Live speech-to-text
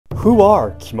Who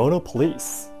are Kimono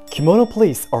Police? Kimono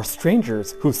Police are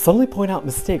strangers who suddenly point out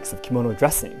mistakes of kimono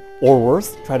dressing, or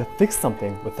worse, try to fix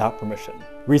something without permission.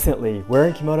 Recently,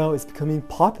 wearing kimono is becoming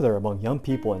popular among young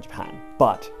people in Japan,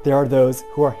 but there are those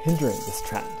who are hindering this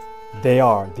trend. They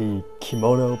are the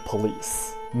Kimono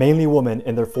Police. Mainly women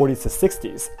in their 40s to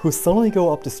 60s who suddenly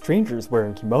go up to strangers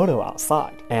wearing kimono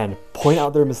outside and point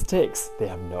out their mistakes they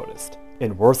have noticed.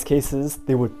 In worst cases,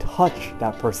 they would touch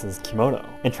that person's kimono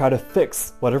and try to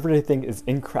fix whatever they think is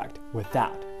incorrect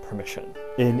without permission.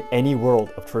 In any world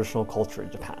of traditional culture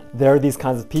in Japan, there are these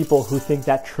kinds of people who think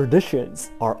that traditions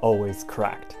are always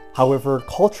correct. However,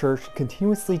 culture should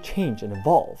continuously change and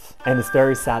evolve. And it's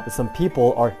very sad that some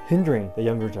people are hindering the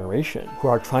younger generation who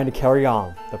are trying to carry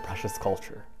on the precious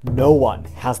culture. No one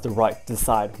has the right to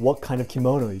decide what kind of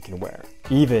kimono you can wear.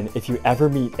 Even if you ever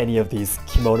meet any of these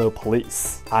kimono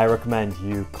police, I recommend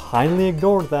you kindly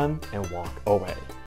ignore them and walk away.